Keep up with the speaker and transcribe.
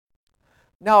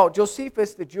Now,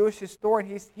 Josephus, the Jewish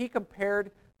historian, he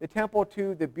compared the temple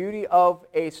to the beauty of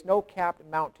a snow-capped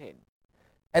mountain.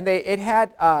 And it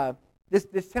had,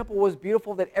 this temple was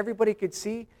beautiful that everybody could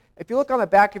see. If you look on the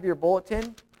back of your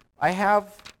bulletin, I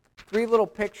have 3 little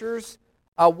pictures.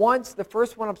 The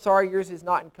first one, I'm sorry, yours is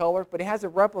not in color, but it has a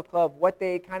replica of what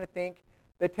they kind of think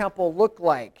the temple looked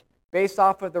like based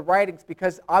off of the writings,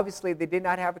 because obviously they did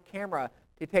not have a camera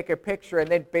to take a picture and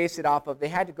then base it off of. They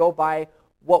had to go by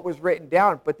what was written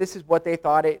down, but this is what they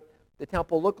thought the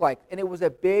temple looked like. And it was a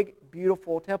big,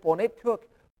 beautiful temple, and it took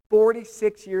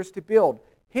 46 years to build.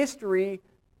 History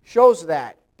shows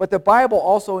that, but the Bible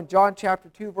also in John chapter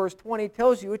 2, verse 20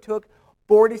 tells you it took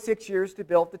 46 years to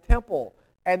build the temple,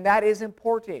 and that is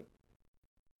important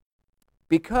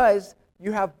because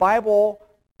you have Bible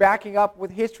backing up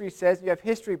what history says, you have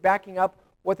history backing up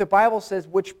what the Bible says,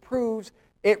 which proves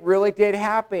it really did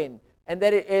happen. And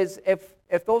that it is,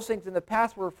 if those things in the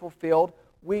past were fulfilled,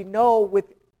 we know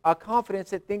with a confidence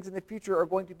that things in the future are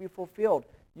going to be fulfilled.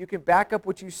 You can back up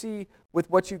what you see with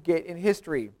what you get in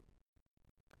history.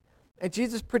 And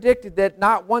Jesus predicted that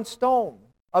not one stone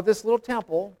of this little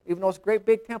temple, even though it's a great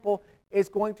big temple, is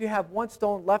going to have one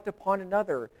stone left upon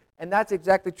another. And that's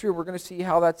exactly true. We're going to see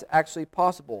how that's actually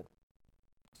possible.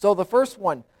 So the first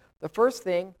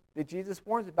thing that Jesus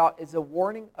warns about is a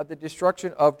warning of the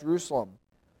destruction of Jerusalem.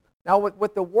 Now,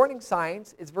 with the warning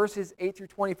signs is verses 8 through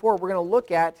 24. We're going to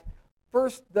look at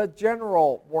first the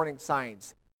general warning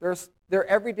signs. They're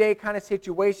everyday kind of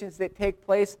situations that take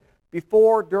place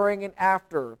before, during, and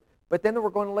after. But then we're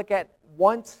going to look at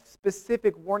one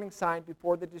specific warning sign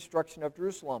before the destruction of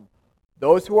Jerusalem.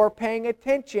 Those who are paying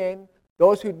attention,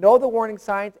 those who know the warning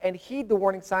signs and heed the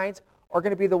warning signs, are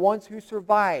going to be the ones who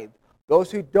survive. Those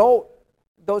who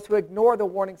ignore the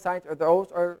warning signs are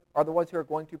the ones who are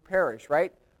going to perish,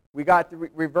 right? We got the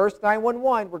reverse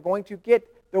 911. We're going to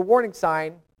get the warning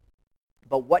sign,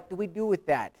 but what do we do with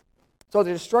that? So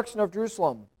the destruction of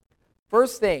Jerusalem.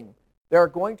 First thing, there are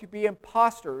going to be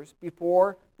imposters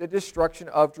before the destruction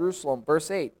of Jerusalem.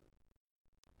 Verse 8.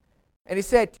 And he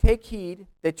said, "Take heed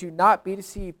that you not be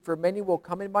deceived, for many will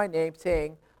come in my name,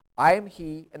 saying, I am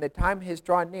he, and the time has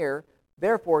drawn near.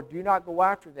 Therefore, do not go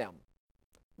after them."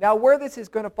 Now, where this is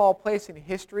going to fall place in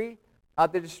history,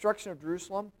 the destruction of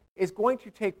Jerusalem, is going to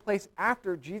take place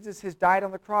after Jesus has died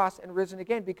on the cross and risen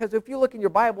again. Because if you look in your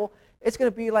Bible, it's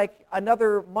going to be like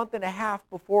another month and a half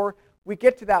before we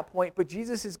get to that point. But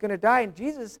Jesus is going to die, and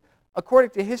Jesus,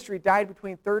 according to history, died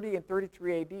between 30 and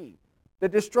 33 AD. The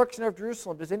destruction of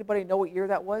Jerusalem, does anybody know what year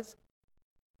that was?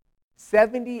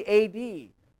 70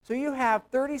 AD. So you have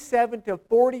 37 to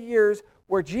 40 years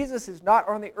where Jesus is not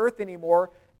on the earth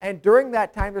anymore, and during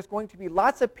that time there's going to be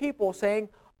lots of people saying,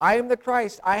 I am the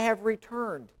Christ, I have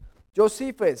returned.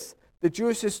 Josephus, the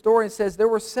Jewish historian, says there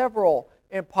were several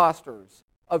imposters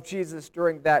of Jesus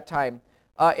during that time.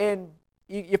 And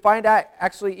you find out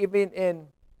actually even in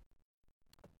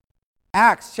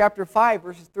Acts chapter 5,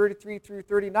 verses 33 through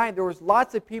 39, there was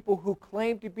lots of people who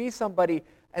claimed to be somebody,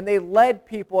 and they led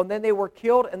people, and then they were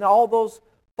killed, and all those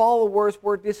followers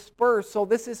were dispersed. So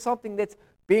this is something that's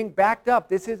being backed up.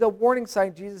 This is a warning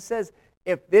sign. Jesus says,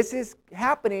 if this is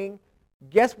happening,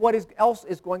 guess what else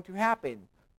is going to happen?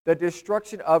 The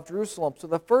destruction of Jerusalem. So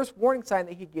the first warning sign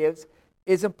that he gives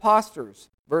is imposters.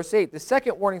 Verse 8. The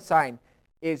second warning sign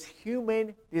is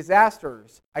human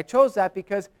disasters. I chose that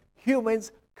because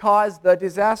humans cause the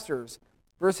disasters.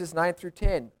 Verses 9 through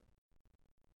 10.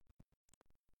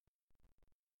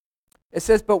 It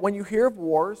says, "But when you hear of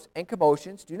wars and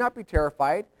commotions, do not be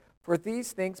terrified, for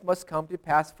these things must come to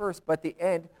pass first, but the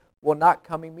end will not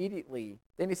come immediately."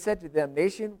 Then he said to them,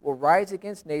 "Nation will rise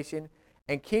against nation,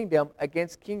 and kingdom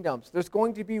against kingdoms." There's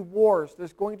going to be wars.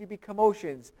 There's going to be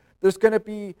commotions. There's going to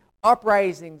be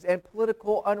uprisings and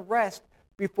political unrest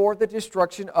before the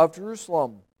destruction of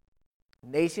Jerusalem.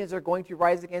 Nations are going to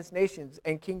rise against nations,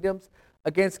 and kingdoms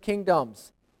against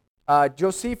kingdoms.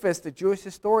 Josephus, the Jewish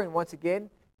historian, once again,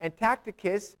 and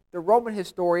Tacitus, the Roman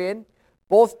historian,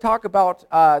 both talk about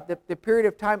the period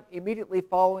of time immediately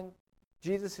following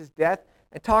Jesus' death,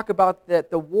 and talk about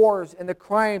the wars and the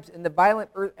crimes and the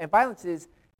violences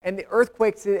and the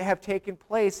earthquakes that have taken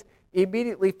place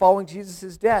immediately following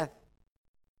Jesus' death.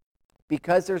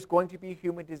 Because there's going to be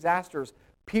human disasters.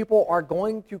 People are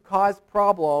going to cause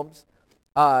problems,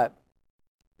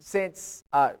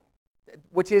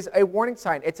 which is a warning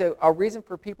sign. It's a reason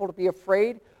for people to be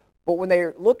afraid. But when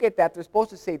they look at that, they're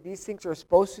supposed to say these things are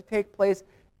supposed to take place.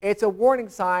 It's a warning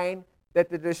sign that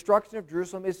the destruction of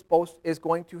Jerusalem is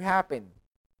going to happen.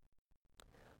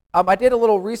 I did a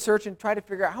little research and tried to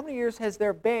figure out how many years has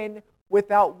there been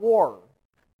without war.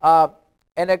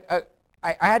 And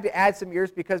I had to add some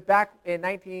years because back in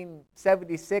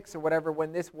 1976 or whatever,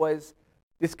 when this was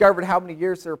discovered, how many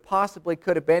years there possibly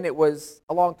could have been, it was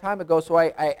a long time ago. So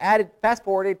I fast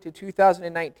forwarded to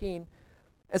 2019.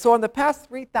 And so in the past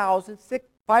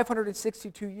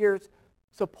 3,562 years,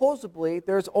 supposedly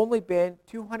there's only been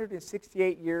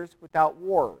 268 years without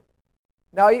war.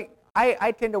 Now,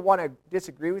 I tend to want to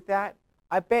disagree with that.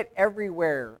 I bet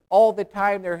everywhere, all the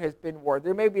time, there has been war.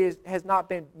 There maybe has not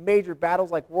been major battles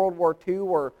like World War II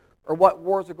or what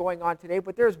wars are going on today,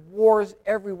 but there's wars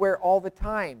everywhere all the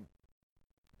time.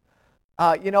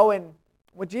 And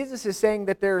when Jesus is saying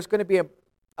that there's going to be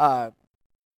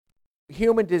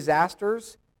human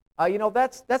disasters,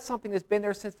 that's something that's been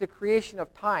there since the creation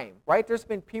of time, right? There's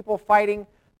been people fighting.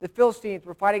 The Philistines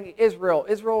were fighting Israel.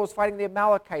 Israel was fighting the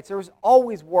Amalekites. There was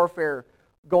always warfare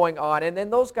going on, and then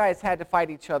those guys had to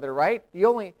fight each other, right?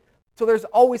 So there's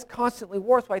always constantly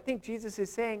war. So I think Jesus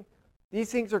is saying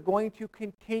these things are going to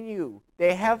continue.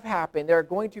 They have happened. They're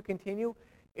going to continue.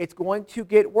 It's going to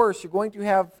get worse. You're going to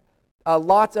have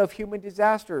lots of human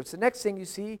disasters. The next thing you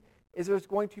see is there's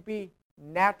going to be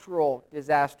natural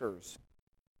disasters.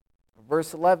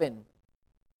 Verse 11.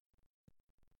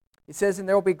 It says, and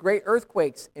there will be great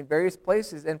earthquakes in various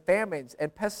places, and famines,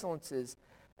 and pestilences,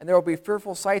 and there will be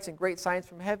fearful sights and great signs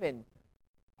from heaven.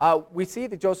 We see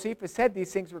that Josephus said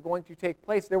these things were going to take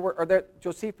place.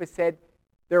 Josephus said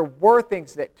there were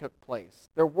things that took place.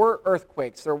 There were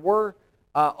earthquakes. There were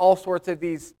all sorts of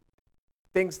these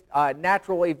things,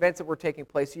 natural events that were taking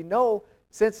place.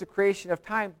 Since the creation of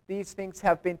time, these things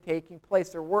have been taking place.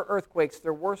 There were earthquakes.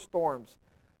 There were storms.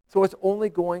 So it's only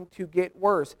going to get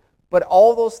worse. But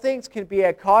all those things can be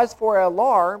a cause for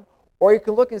alarm, or you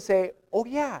can look and say, oh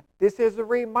yeah, this is a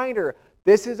reminder.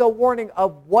 This is a warning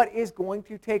of what is going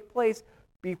to take place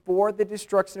before the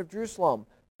destruction of Jerusalem.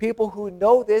 People who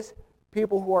know this,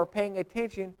 people who are paying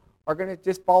attention, are going to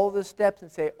just follow the steps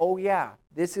and say, oh yeah,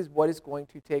 this is what is going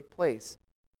to take place.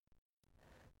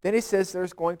 Then he says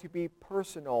there's going to be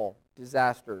personal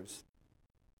disasters.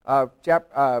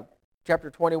 Chapter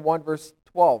 21, verse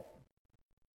 12.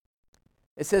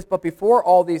 It says, but before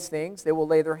all these things, they will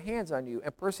lay their hands on you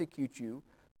and persecute you,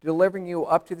 delivering you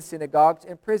up to the synagogues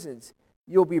and prisons.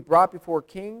 You will be brought before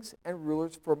kings and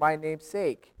rulers for my name's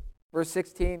sake. Verse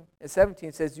 16 and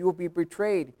 17 says, you will be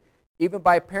betrayed even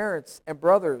by parents and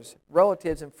brothers,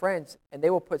 relatives and friends, and they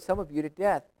will put some of you to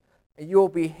death. And you will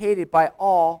be hated by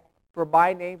all for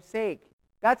my name's sake.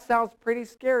 That sounds pretty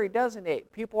scary, doesn't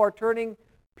it? People are turning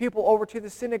people over to the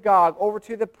synagogue, over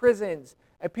to the prisons,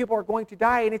 and people are going to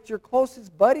die, and it's your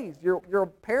closest buddies, your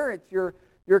parents,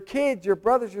 your kids, your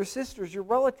brothers, your sisters, your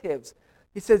relatives.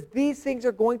 He says these things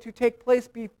are going to take place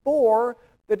before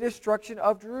the destruction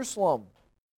of Jerusalem.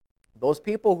 Those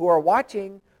people who are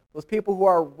watching, those people who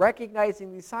are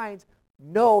recognizing these signs,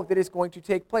 know that it's going to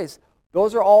take place.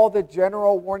 Those are all the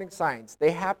general warning signs.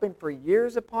 They happen for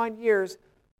years upon years,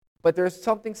 but there's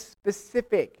something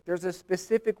specific. There's a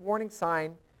specific warning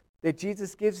sign that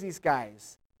Jesus gives these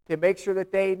guys to make sure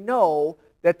that they know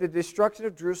that the destruction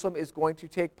of Jerusalem is going to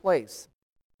take place.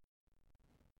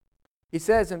 He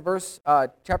says in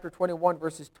chapter 21,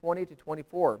 verses 20 to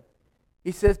 24,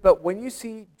 he says, but when you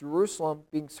see Jerusalem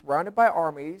being surrounded by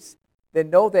armies, then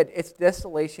know that its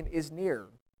desolation is near.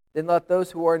 Then let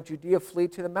those who are in Judea flee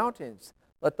to the mountains.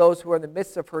 Let those who are in the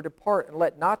midst of her depart, and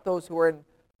let not those who are in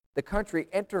the country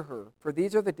enter her. For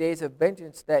these are the days of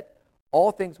vengeance, that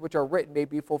all things which are written may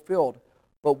be fulfilled.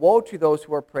 But woe to those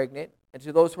who are pregnant, and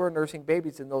to those who are nursing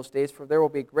babies in those days, for there will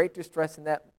be great distress in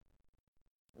that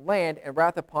land, and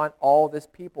wrath upon all this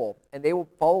people. And they will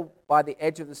fall by the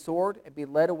edge of the sword, and be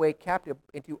led away captive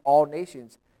into all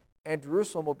nations. And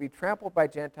Jerusalem will be trampled by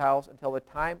Gentiles until the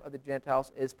time of the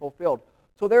Gentiles is fulfilled.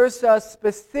 So there's a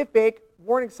specific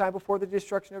warning sign before the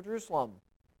destruction of Jerusalem.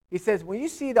 He says, when you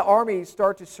see the armies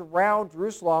start to surround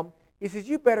Jerusalem, he says,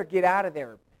 you better get out of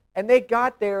there. And they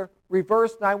got their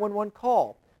reverse 911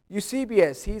 call.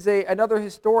 Eusebius, he's another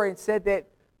historian, said that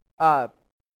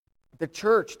the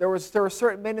church, there were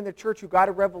certain men in the church who got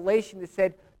a revelation that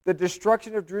said, the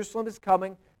destruction of Jerusalem is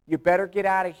coming, you better get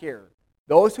out of here.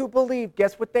 Those who believed,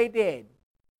 guess what they did?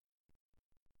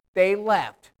 They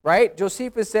left, right?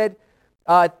 Josephus said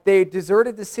they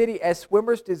deserted the city as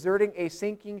swimmers deserting a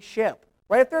sinking ship.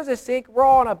 Right? If there's a sink, we're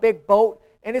all on a big boat,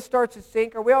 and it starts to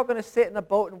sink. Are we all going to sit in the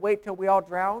boat and wait till we all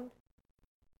drown?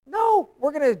 No,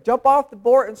 we're going to jump off the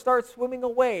boat and start swimming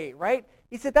away, right?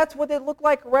 He said that's what they looked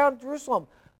like around Jerusalem,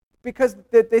 because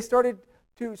they started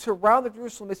to surround the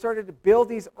Jerusalem. They started to build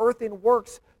these earthen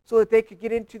works so that they could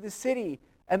get into the city.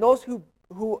 And those who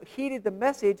heeded the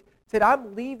message said,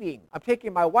 I'm leaving. I'm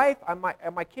taking my wife and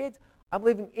my kids. I'm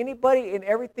leaving anybody and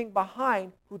everything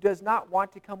behind who does not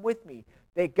want to come with me.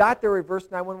 They got their reverse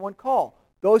 911 call.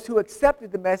 Those who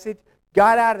accepted the message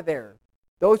got out of there.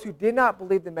 Those who did not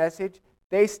believe the message,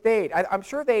 they stayed. I'm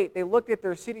sure they looked at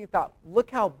their city and thought, look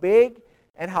how big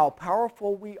and how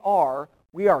powerful we are.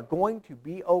 We are going to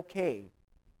be okay.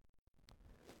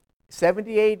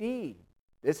 70 A.D.,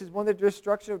 this is when the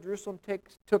destruction of Jerusalem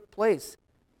took place.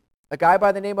 A guy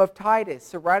by the name of Titus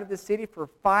surrounded the city for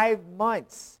 5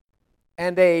 months.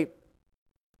 And they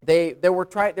were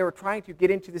trying to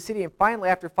get into the city, and finally,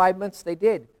 after 5 months, they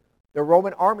did. The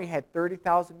Roman army had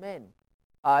 30,000 men.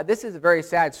 This is a very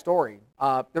sad story.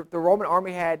 The Roman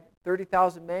army had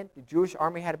 30,000 men. The Jewish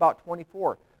army had about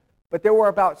 24. But there were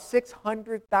about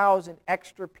 600,000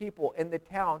 extra people in the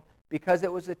town because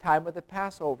it was the time of the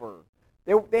Passover.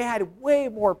 They had way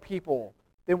more people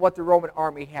than what the Roman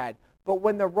army had. But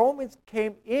when the Romans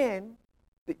came in,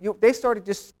 they started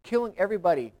just killing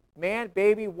everybody. Man,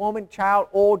 baby, woman, child,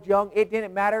 old, young, it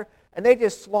didn't matter. And they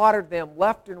just slaughtered them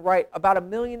left and right. About 1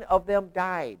 million of them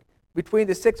died. Between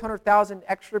the 600,000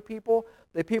 extra people,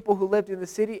 the people who lived in the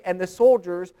city, and the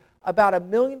soldiers, about 1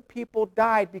 million people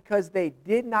died because they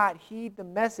did not heed the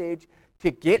message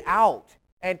to get out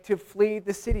and to flee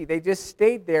the city. They just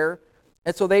stayed there,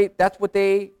 and so that's what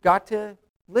they got to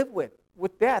live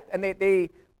with death. And it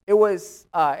was,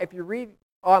 if you read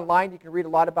online, you can read a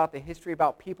lot about the history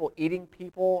about people eating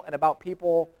people and about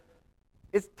people.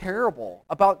 It's terrible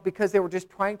because they were just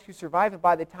trying to survive, and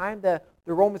by the time the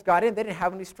Romans got in, they didn't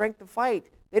have any strength to fight.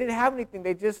 They didn't have anything.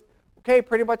 They just,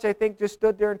 pretty much I think just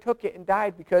stood there and took it and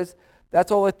died because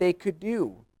that's all that they could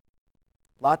do.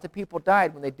 Lots of people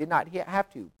died when they did not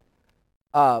have to.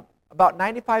 About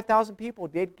 95,000 people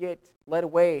did get led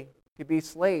away to be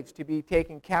slaves, to be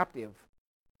taken captive.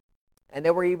 And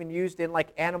they were even used in like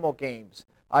animal games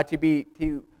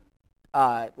to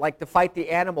fight the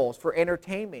animals for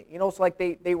entertainment. It's like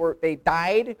they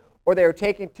died, or they were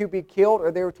taken to be killed,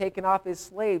 or they were taken off as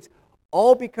slaves,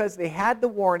 all because they had the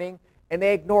warning and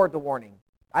they ignored the warning.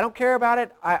 I don't care about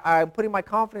it. I'm putting my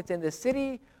confidence in the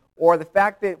city or the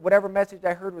fact that whatever message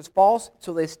I heard was false,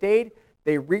 so they stayed.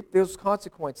 They reaped those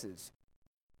consequences.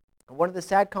 And one of the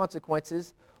sad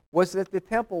consequences was that the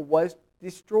temple was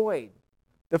destroyed.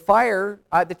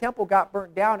 The temple got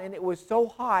burnt down, and it was so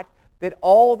hot that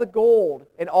all the gold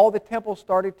and all the temple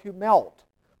started to melt.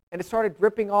 And it started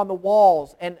dripping on the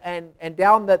walls and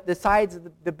down the sides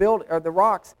of the building, or the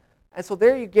rocks. And so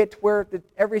there you get to where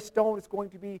every stone is going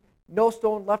to be no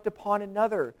stone left upon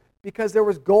another, because there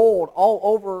was gold all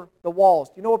over the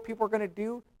walls. You know what people are going to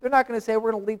do? They're not going to say,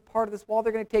 we're going to leave part of this wall.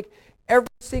 They're going to take every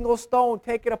single stone,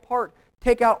 take it apart,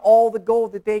 take out all the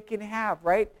gold that they can have,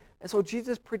 right? And so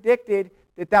Jesus predicted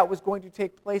that was going to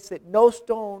take place, that no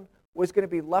stone was going to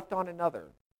be left on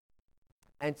another.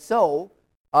 And so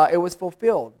it was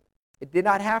fulfilled. It did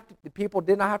not have to. The people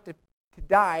did not have to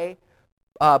die,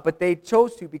 but they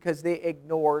chose to because they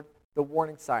ignored the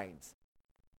warning signs.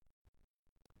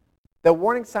 The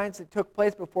warning signs that took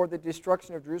place before the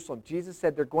destruction of Jerusalem, Jesus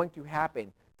said they're going to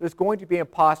happen. There's going to be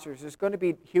imposters. There's going to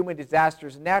be human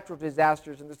disasters, natural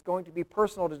disasters, and there's going to be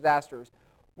personal disasters.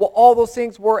 Well, all those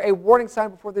things were a warning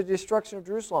sign before the destruction of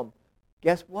Jerusalem.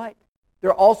 Guess what?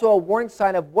 They're also a warning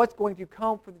sign of what's going to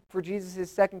come for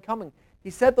Jesus' second coming. He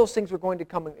said those things were going to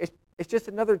come. It's just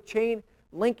another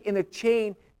link in the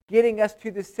chain getting us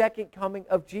to the second coming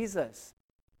of Jesus.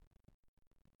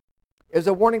 It was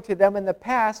a warning to them in the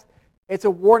past. It's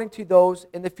a warning to those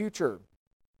in the future.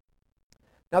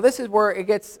 Now this is where it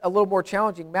gets a little more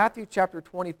challenging. Matthew chapter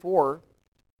 24,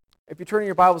 if you turn in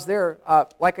your Bibles there,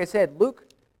 like I said, Luke,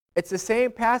 it's the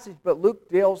same passage, but Luke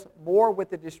deals more with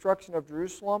the destruction of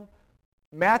Jerusalem.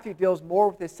 Matthew deals more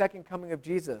with the second coming of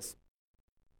Jesus.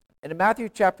 And in Matthew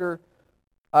chapter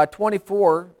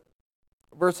 24,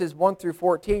 verses 1 through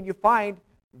 14, you find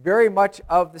very much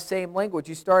of the same language.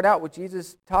 You start out with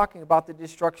Jesus talking about the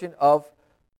destruction of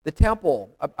the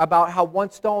temple, about how one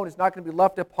stone is not going to be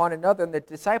left upon another. And the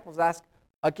disciples ask,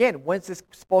 again, when's this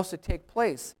supposed to take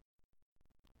place?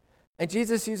 And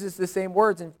Jesus uses the same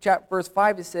words. In verse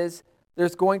 5, it says,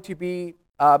 there's going to be,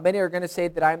 many are going to say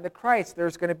that I am the Christ.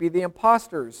 There's going to be the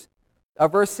imposters.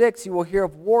 Verse 6, you will hear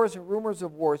of wars and rumors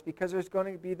of wars, because there's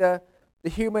going to be the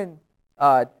human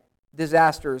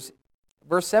disasters.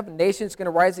 Verse 7, nations going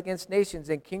to rise against nations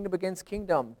and kingdom against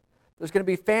kingdom. There's going to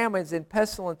be famines and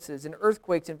pestilences and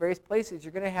earthquakes in various places.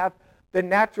 You're going to have the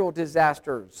natural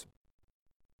disasters.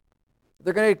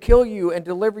 They're going to kill you and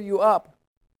deliver you up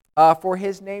for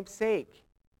his name's sake.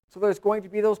 So there's going to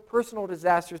be those personal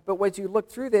disasters. But as you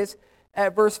look through this,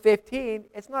 at verse 15,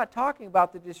 it's not talking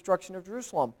about the destruction of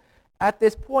Jerusalem. At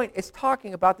this point, it's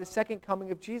talking about the second coming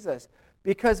of Jesus.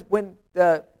 Because when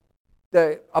the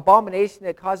abomination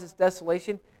that causes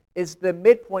desolation is the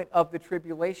midpoint of the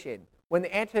tribulation. When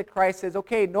the Antichrist says,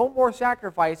 okay, no more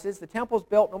sacrifices, the temple's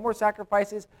built, no more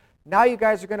sacrifices, now you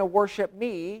guys are going to worship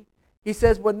me. He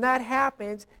says when that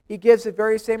happens, he gives the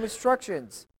very same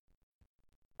instructions.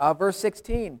 Verse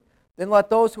 16, then let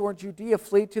those who are in Judea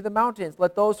flee to the mountains.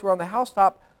 Let those who are on the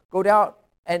housetop go down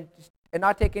and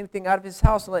not take anything out of his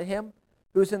house, and let him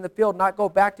who's in the field not go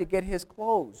back to get his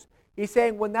clothes. He's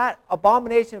saying when that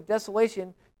abomination of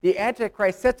desolation, the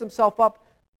Antichrist sets himself up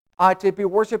to be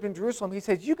worshipped in Jerusalem, he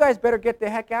says, you guys better get the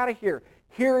heck out of here.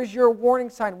 Here is your warning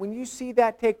sign. When you see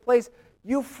that take place,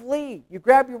 you flee. You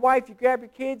grab your wife, you grab your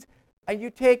kids, and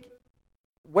you take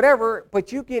whatever,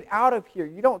 but you get out of here.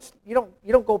 You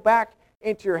don't go back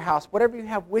into your house. Whatever you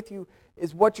have with you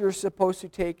is what you're supposed to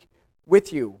take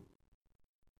with you.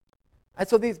 And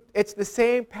so it's the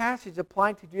same passage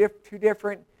applying to two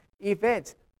different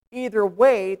events. Either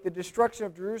way, the destruction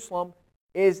of Jerusalem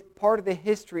is part of the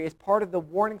history, is part of the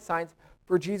warning signs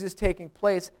for Jesus taking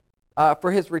place,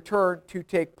 for his return to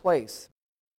take place.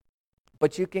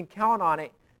 But you can count on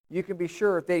it. You can be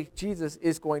sure that Jesus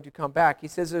is going to come back. He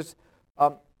says there's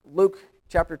Luke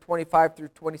chapter 25 through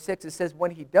 26. It says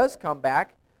when he does come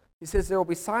back, he says there will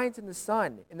be signs in the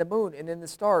sun, in the moon, and in the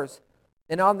stars,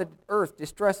 and on the earth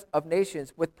distress of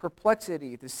nations with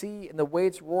perplexity, the sea and the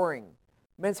waves roaring.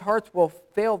 Men's hearts will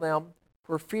fail them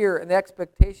for fear and the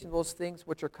expectation of those things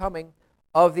which are coming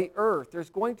of the earth. There's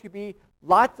going to be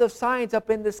lots of signs up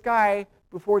in the sky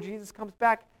before Jesus comes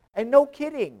back. And no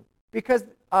kidding, because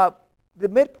the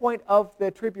midpoint of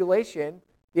the tribulation,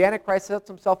 the Antichrist sets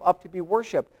himself up to be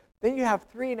worshipped. Then you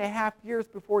have 3.5 years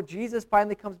before Jesus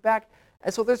finally comes back.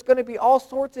 And so there's going to be all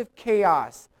sorts of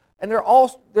chaos. And they're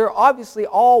obviously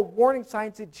all warning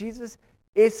signs that Jesus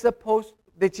is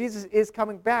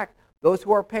coming back. Those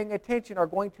who are paying attention are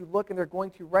going to look and they're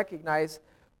going to recognize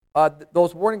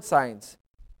those warning signs.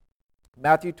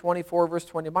 Matthew 24, verse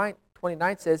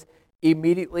 29 says,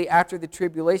 immediately after the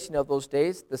tribulation of those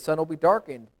days, the sun will be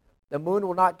darkened, the moon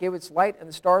will not give its light, and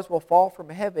the stars will fall from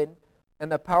heaven,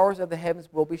 and the powers of the heavens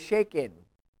will be shaken.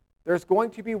 There's going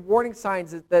to be warning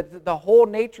signs that the whole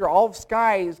nature, all of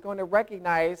sky is going to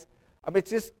recognize.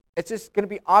 It's just going to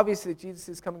be obvious that Jesus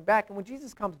is coming back. And when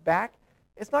Jesus comes back,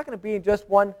 it's not going to be in just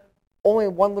only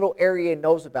one little area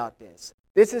knows about this.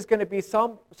 This is going to be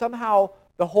somehow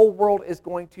the whole world is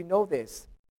going to know this.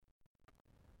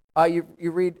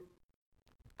 You read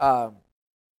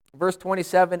verse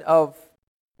 27 of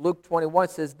Luke 21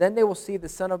 says, then they will see the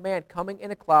Son of Man coming in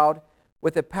a cloud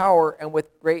with a power and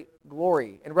with great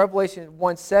glory. In Revelation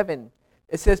 1:7,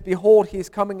 it says, behold, he is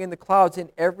coming in the clouds, and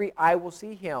every eye will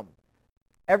see him.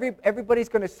 Everybody's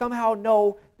going to somehow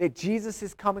know that Jesus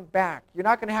is coming back. You're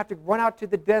not going to have to run out to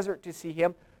the desert to see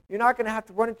him. You're not going to have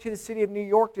to run into the city of New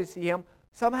York to see him.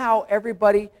 Somehow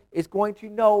everybody is going to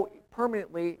know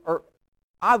permanently, or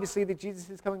obviously, that Jesus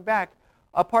is coming back.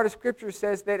 A part of Scripture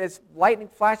says that as lightning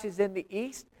flashes in the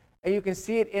east and you can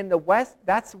see it in the west,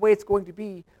 that's the way it's going to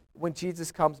be when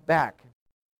Jesus comes back.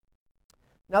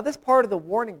 Now, this part of the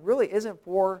warning really isn't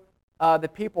for the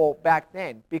people back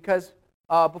then, because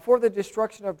before the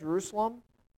destruction of Jerusalem,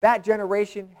 that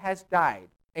generation has died,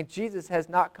 and Jesus has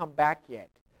not come back yet.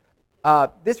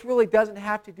 This really doesn't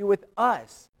have to do with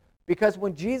us, because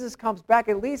when Jesus comes back,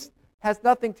 at least has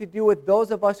nothing to do with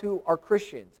those of us who are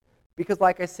Christians. Because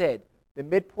like I said, the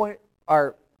midpoint,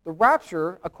 or the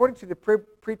rapture, according to the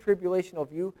pre-tribulational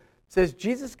view, says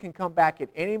Jesus can come back at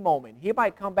any moment. He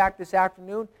might come back this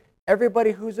afternoon.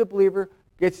 Everybody who's a believer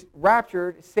gets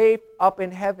raptured, safe up in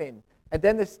heaven. And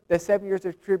then the 7 years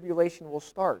of tribulation will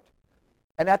start.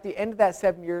 And at the end of that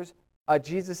 7 years,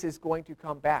 Jesus is going to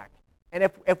come back. And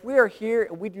if we are here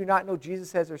and we do not know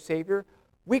Jesus as our Savior,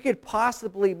 we could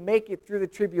possibly make it through the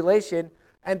tribulation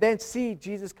and then see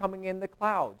Jesus coming in the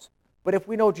clouds. But if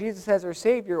we know Jesus as our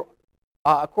Savior,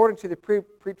 according to the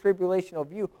pre-tribulational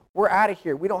view, we're out of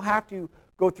here. We don't have to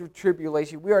go through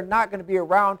tribulation. We are not going to be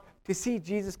around to see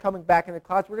Jesus coming back in the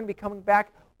clouds. We're going to be coming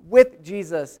back with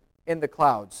Jesus in the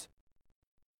clouds.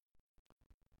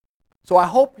 So I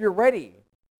hope you're ready.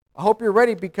 I hope you're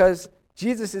ready, because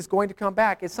Jesus is going to come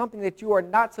back. It's something that you are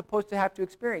not supposed to have to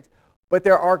experience. But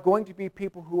there are going to be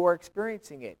people who are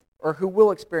experiencing it, or who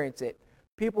will experience it.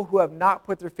 People who have not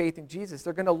put their faith in Jesus.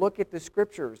 They're going to look at the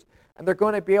Scriptures, and they're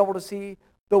going to be able to see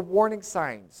the warning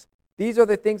signs. These are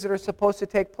the things that are supposed to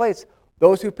take place.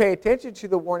 Those who pay attention to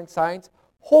the warning signs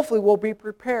hopefully will be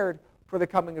prepared for the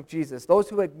coming of Jesus. Those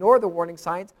who ignore the warning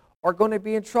signs are going to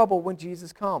be in trouble when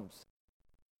Jesus comes.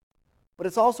 But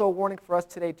it's also a warning for us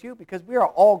today too, because we are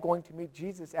all going to meet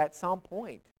Jesus at some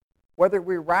point. Whether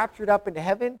we're raptured up into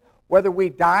heaven whether we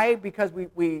die because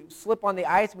we slip on the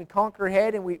ice and we conk our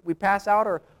head and we pass out,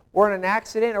 or we're in an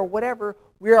accident or whatever,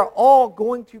 we are all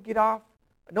going to get off.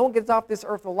 No one gets off this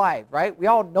earth alive, right? We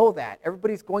all know that.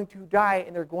 Everybody's going to die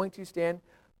and they're going to stand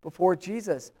before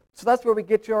Jesus. So that's where we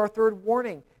get to our third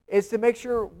warning, is to make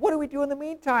sure, what do we do in the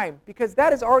meantime? Because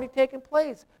that has already taken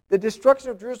place. The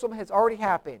destruction of Jerusalem has already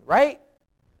happened, right?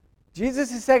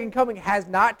 Jesus' second coming has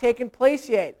not taken place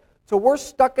yet. So we're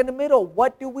stuck in the middle.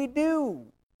 What do?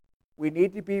 We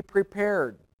need to be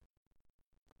prepared.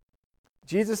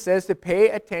 Jesus says to pay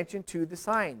attention to the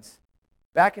signs.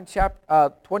 Back in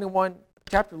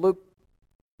chapter Luke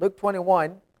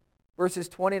 21, verses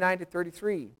 29 to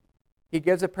 33. He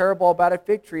gives a parable about a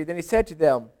fig tree. Then he said to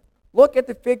them, "Look at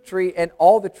the fig tree and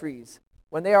all the trees.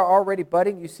 When they are already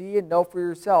budding, you see and know for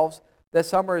yourselves that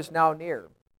summer is now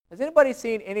near." Has anybody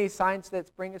seen any signs that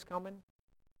spring is coming?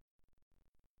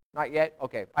 Not yet?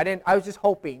 Okay. I was just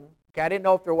hoping. Okay, I didn't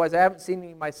know if there was. I haven't seen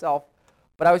any myself,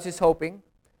 but I was just hoping.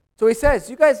 So he says,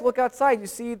 you guys look outside.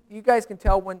 You guys can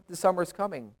tell when the summer is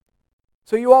coming.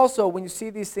 So you also, when you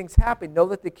see these things happen, know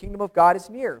that the kingdom of God is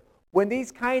near. When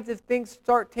these kinds of things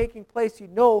start taking place, you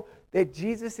know that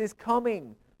Jesus is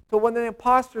coming. So when the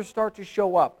imposters start to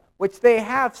show up, which they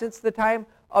have since the time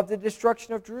of the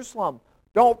destruction of Jerusalem,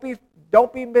 don't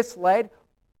be misled.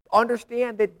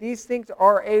 Understand that these things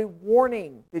are a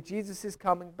warning that Jesus is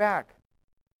coming back.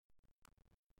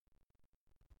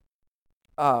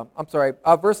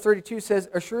 Verse 32 says,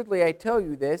 "Assuredly I tell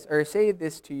you this, or I say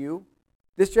this to you,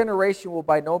 this generation will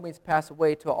by no means pass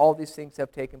away till all these things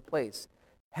have taken place.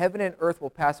 Heaven and earth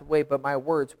will pass away, but my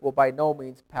words will by no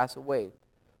means pass away."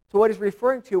 So what he's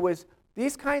referring to is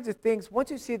these kinds of things.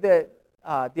 Once you see the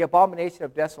abomination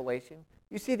of desolation,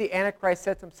 you see the Antichrist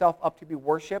sets himself up to be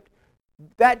worshipped.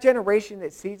 That generation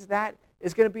that sees that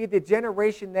is going to be the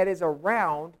generation that is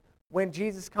around when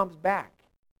Jesus comes back.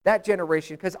 That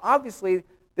generation, because obviously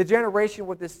the generation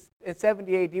with this in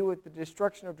 70 AD with the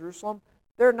destruction of Jerusalem,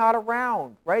 they're not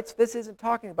around, right? So this isn't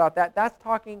talking about that. That's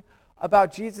talking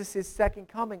about Jesus' second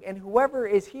coming. And whoever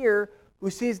is here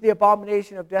who sees the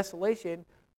abomination of desolation,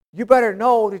 you better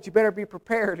know that you better be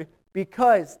prepared,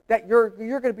 because that you're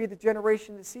going to be the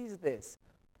generation that sees this.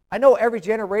 I know every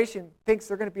generation thinks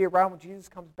they're going to be around when Jesus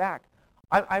comes back.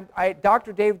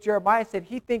 Dr. David Jeremiah said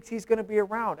he thinks he's going to be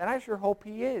around, and I sure hope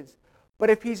he is. But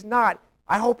if he's not,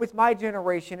 I hope it's my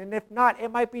generation. And if not,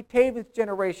 it might be Taven's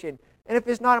generation. And if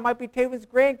it's not, it might be Taven's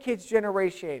grandkids'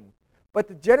 generation. But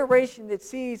the generation that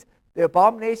sees the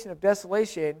abomination of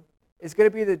desolation is going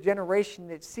to be the generation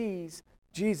that sees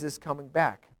Jesus coming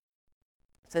back.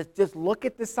 It says, just look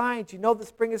at the signs. You know the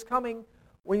spring is coming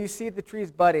when you see the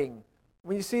trees budding.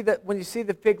 When you see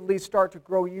the fig leaves start to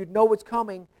grow, you know it's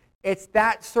coming. It's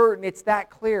that certain, it's that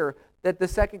clear that the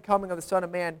second coming of the Son of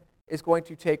Man is going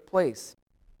to take place.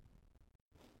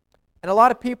 And a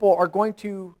lot of people are going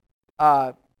to,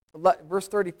 verse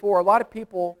 34, a lot of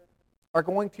people are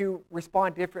going to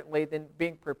respond differently than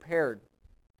being prepared.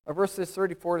 Verses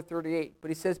 34 to 38, but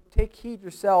he says, "Take heed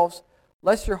yourselves,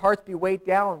 lest your hearts be weighed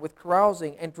down with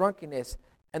carousing and drunkenness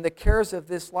and the cares of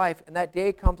this life, and that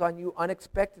day comes on you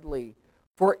unexpectedly.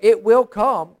 For it will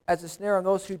come as a snare on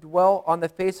those who dwell on the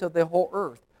face of the whole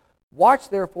earth. Watch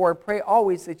therefore and pray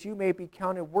always that you may be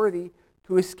counted worthy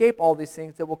to escape all these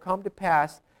things that will come to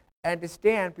pass and to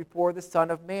stand before the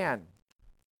Son of Man."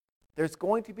 There's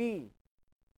going to be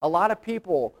a lot of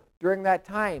people during that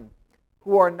time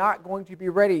who are not going to be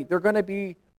ready. They're going to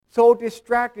be so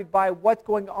distracted by what's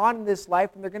going on in this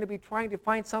life, and they're going to be trying to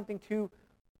find something to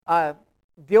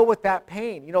deal with that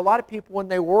pain. You know, a lot of people, when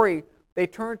they worry, they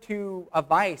turn to a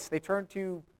vice. They turn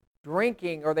to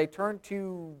drinking, or they turn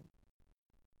to,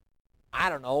 I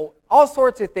don't know, all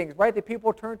sorts of things, right, that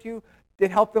people turn to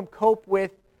help them cope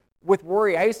with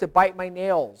worry. I used to bite my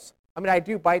nails. I mean, I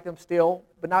do bite them still,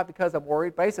 but not because I'm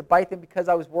worried. But I used to bite them because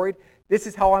I was worried. This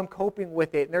is how I'm coping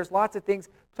with it. And there's lots of things.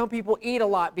 Some people eat a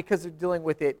lot because they're dealing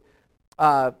with it.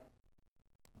 And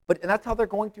that's how they're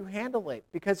going to handle it,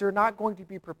 because they're not going to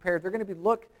be prepared. They're going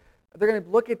to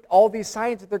look at all these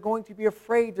signs, that they're going to be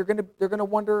afraid. They're going to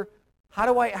wonder, how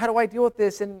do I deal with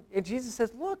this? And Jesus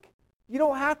says, look, you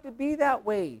don't have to be that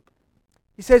way.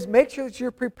 He says, make sure that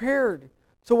you're prepared.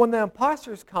 So when the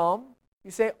imposters come,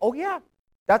 you say, oh yeah,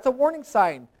 that's a warning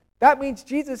sign. That means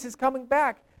Jesus is coming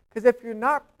back. Because if you're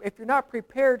not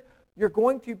prepared, you're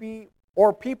going to be,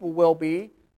 or people will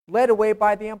be, led away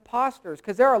by the imposters.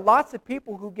 Because there are lots of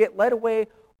people who get led away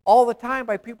all the time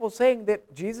by people saying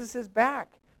that Jesus is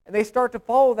back. And they start to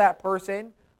follow that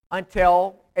person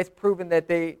until it's proven that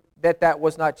that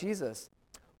was not Jesus.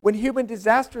 When human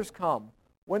disasters come,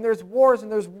 when there's wars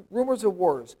and there's rumors of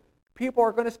wars, people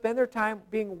are going to spend their time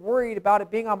being worried about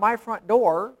it being on my front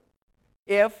door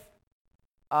if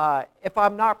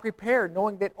I'm not prepared,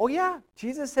 knowing that, oh yeah,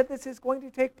 Jesus said this is going to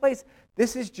take place.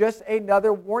 This is just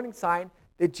another warning sign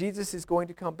that Jesus is going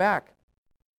to come back.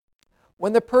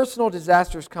 When the personal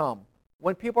disasters come,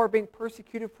 when people are being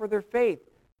persecuted for their faith,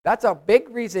 that's a big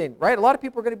reason, right? A lot of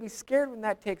people are going to be scared when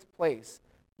that takes place.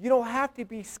 You don't have to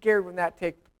be scared when that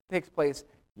takes place.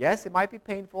 Yes, it might be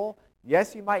painful.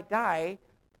 Yes, you might die.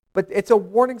 But it's a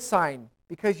warning sign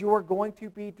because you are going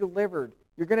to be delivered.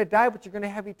 You're going to die, but you're going to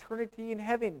have eternity in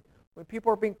heaven. When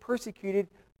people are being persecuted,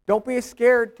 don't be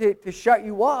scared to shut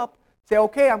you up. Say,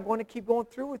 okay, I'm going to keep going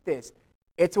through with this.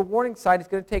 It's a warning sign. It's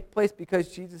going to take place because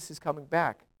Jesus is coming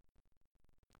back.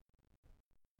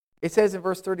 It says in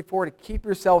verse 34, to keep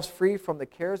yourselves free from the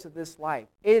cares of this life.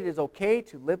 It is okay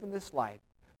to live in this life,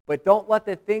 but don't let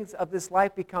the things of this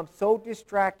life become so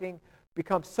distracting,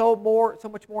 become so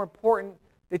much more important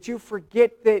that you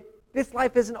forget that this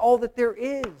life isn't all that there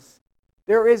is.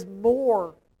 There is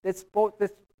more that's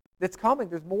coming.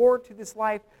 There's more to this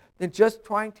life than just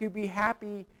trying to be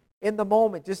happy in the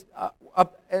moment.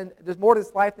 And there's more to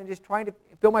this life than just trying to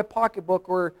fill my pocketbook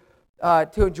or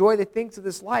to enjoy the things of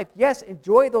this life. Yes,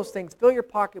 enjoy those things. Fill your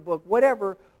pocketbook,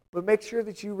 whatever, but make sure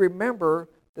that you remember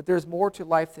that there's more to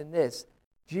life than this.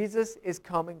 Jesus is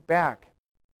coming back.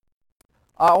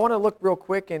 I want to look real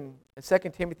quick in 2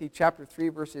 Timothy chapter 3,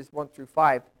 verses 1 through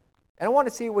 5. And I want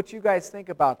to see what you guys think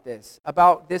about this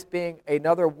being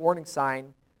another warning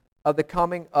sign of the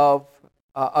coming of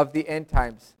the end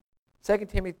times. 2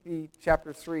 Timothy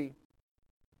chapter 3,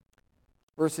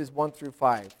 verses 1 through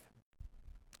 5.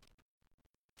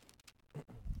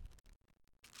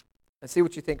 Let's see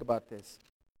what you think about this.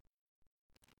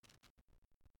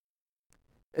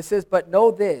 It says, but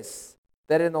know this,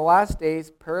 that in the last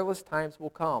days perilous times will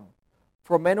come.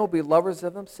 For men will be lovers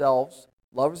of themselves,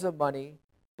 lovers of money,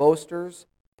 boasters,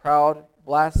 proud,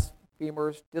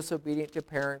 blasphemers, disobedient to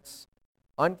parents,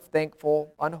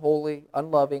 unthankful, unholy,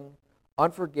 unloving,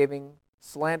 unforgiving,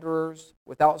 slanderers,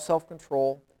 without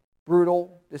self-control,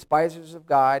 brutal, despisers of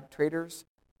God, traitors,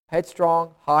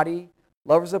 headstrong, haughty,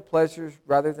 lovers of pleasures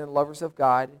rather than lovers of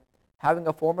God, having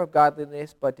a form of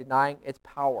godliness but denying its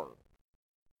power.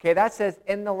 Okay, that says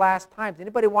in the last times.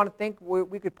 Anybody want to think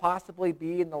we could possibly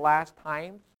be in the last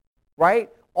times? Right?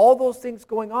 All those things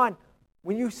going on.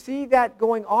 When you see that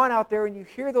going on out there and you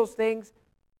hear those things,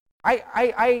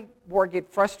 I more get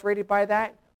frustrated by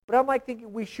that. But I'm like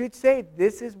thinking we should say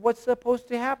this is what's supposed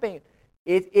to happen.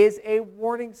 It is a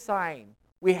warning sign.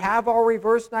 We have our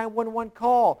reverse 911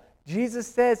 call. Jesus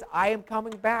says, I am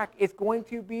coming back. It's going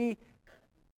to be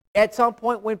at some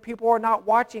point when people are not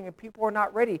watching and people are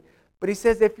not ready. But he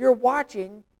says, if you're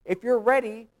watching, if you're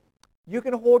ready, you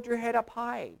can hold your head up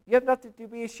high. You have nothing to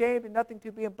be ashamed and nothing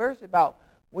to be embarrassed about.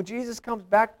 When Jesus comes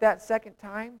back that second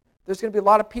time, there's going to be a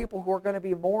lot of people who are going to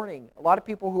be mourning, a lot of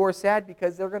people who are sad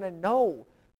because they're going to know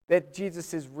that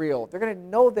Jesus is real. They're going to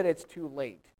know that it's too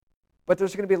late. But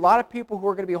there's going to be a lot of people who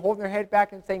are going to be holding their head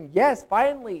back and saying, yes,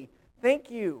 finally,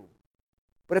 thank you.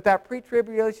 But if that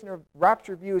pre-tribulation or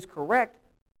rapture view is correct,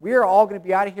 we are all going to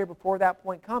be out of here before that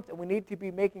point comes, and we need to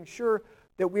be making sure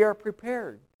that we are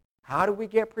prepared. How do we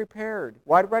get prepared?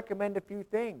 Well, I'd recommend a few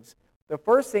things. The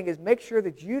first thing is make sure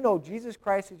that you know Jesus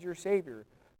Christ is your Savior,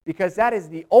 because that is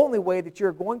the only way that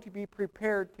you're going to be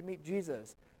prepared to meet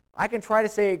Jesus. I can try to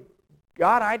say,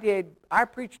 God, I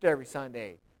preached every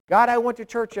Sunday. God, I went to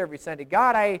church every Sunday.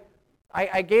 God,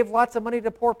 I gave lots of money to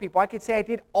poor people. I could say I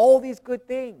did all these good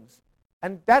things,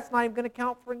 and that's not even going to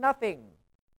count for nothing.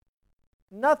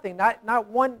 Nothing, not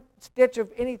one stitch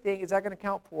of anything is that going to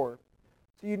count for.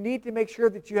 So you need to make sure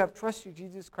that you have trusted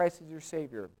Jesus Christ as your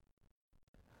Savior.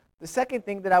 The second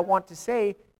thing that I want to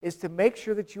say is to make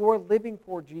sure that you are living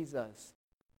for Jesus,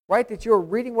 right? That you're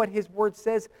reading what His Word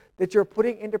says, that you're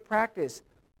putting into practice.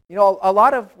 You know, a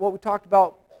lot of what we talked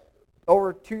about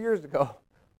over 2 years ago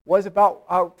was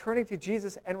about turning to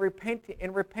Jesus and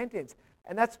repentance.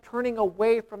 And that's turning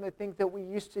away from the things that we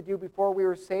used to do before we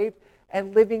were saved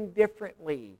and living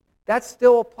differently. That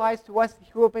still applies to us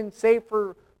who have been saved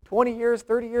for 20 years,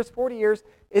 30 years, 40 years,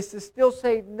 is to still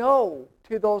say no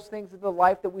to those things of the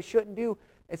life that we shouldn't do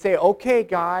and say, okay,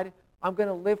 God, I'm going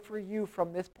to live for you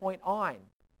from this point on.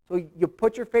 So you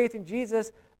put your faith in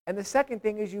Jesus, and the second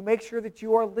thing is you make sure that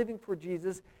you are living for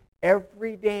Jesus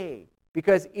every day,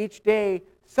 because each day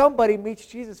somebody meets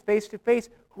Jesus face to face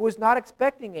who is not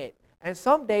expecting it. And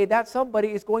someday that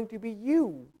somebody is going to be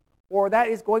you, or that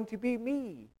is going to be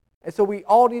me. And so we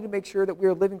all need to make sure that we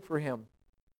are living for Him.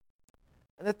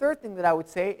 And the third thing that I would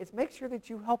say is make sure that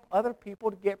you help other people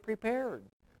to get prepared,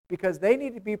 because they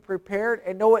need to be prepared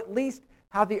and know at least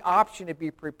have the option to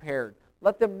be prepared.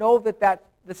 Let them know that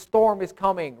the storm is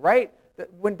coming, right?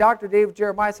 When Dr. David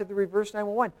Jeremiah said to reverse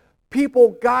 911,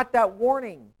 people got that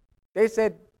warning. They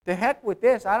said, to heck with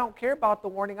this. I don't care about the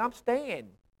warning. I'm staying.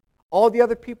 All the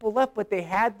other people left, but they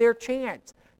had their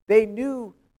chance. They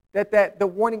knew that the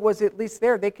warning was at least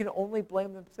there. They can only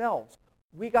blame themselves.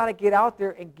 We got to get out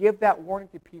there and give that warning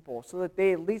to people so that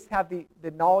they at least have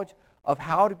the knowledge of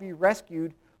how to be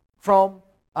rescued from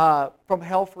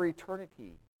hell for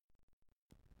eternity.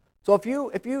 So if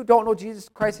you don't know Jesus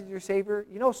Christ as your Savior,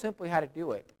 you know simply how to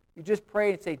do it. You just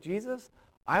pray and say, Jesus,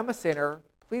 I'm a sinner.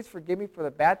 Please forgive me for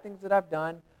the bad things that I've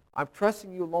done. I'm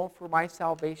trusting you alone for my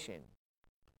salvation.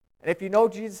 And if you know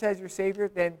Jesus as your Savior,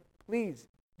 then please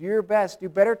do your best. Do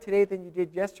better today than you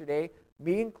did yesterday,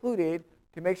 me included,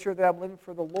 to make sure that I'm living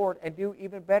for the Lord, and do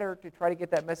even better to try to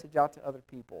get that message out to other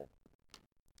people.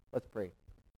 Let's pray.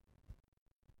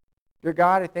 Dear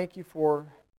God, I thank you for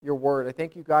your word. I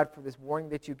thank you, God, for this warning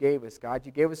that you gave us, God.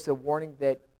 You gave us a warning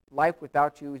that life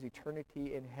without you is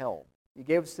eternity in hell. You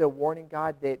gave us a warning,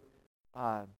 God, that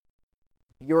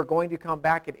you are going to come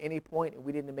back at any point, and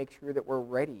we need to make sure that we're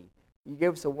ready. You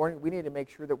gave us a warning. We need to make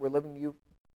sure that we're living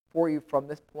for you from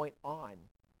this point on.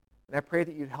 And I pray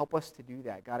that you'd help us to do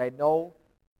that. God, I know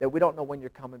that we don't know when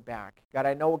you're coming back. God,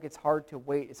 I know it gets hard to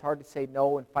wait. It's hard to say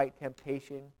no and fight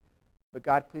temptation. But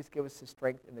God, please give us the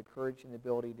strength and the courage and the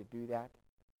ability to do that.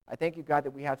 I thank you, God,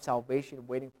 that we have salvation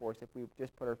waiting for us if we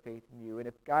just put our faith in you. And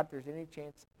if, God, there's any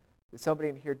chance that somebody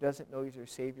in here doesn't know you as their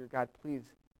Savior, God, please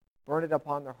burn it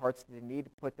upon their hearts that they need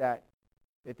to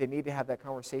that they need to have that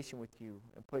conversation with you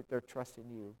and put their trust in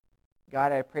you.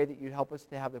 God, I pray that you'd help us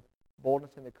to have the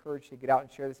boldness and the courage to get out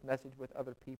and share this message with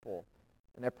other people.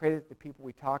 And I pray that the people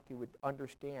we talk to would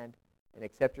understand and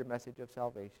accept your message of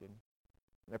salvation.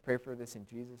 And I pray for this in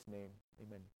Jesus' name.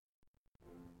 Amen.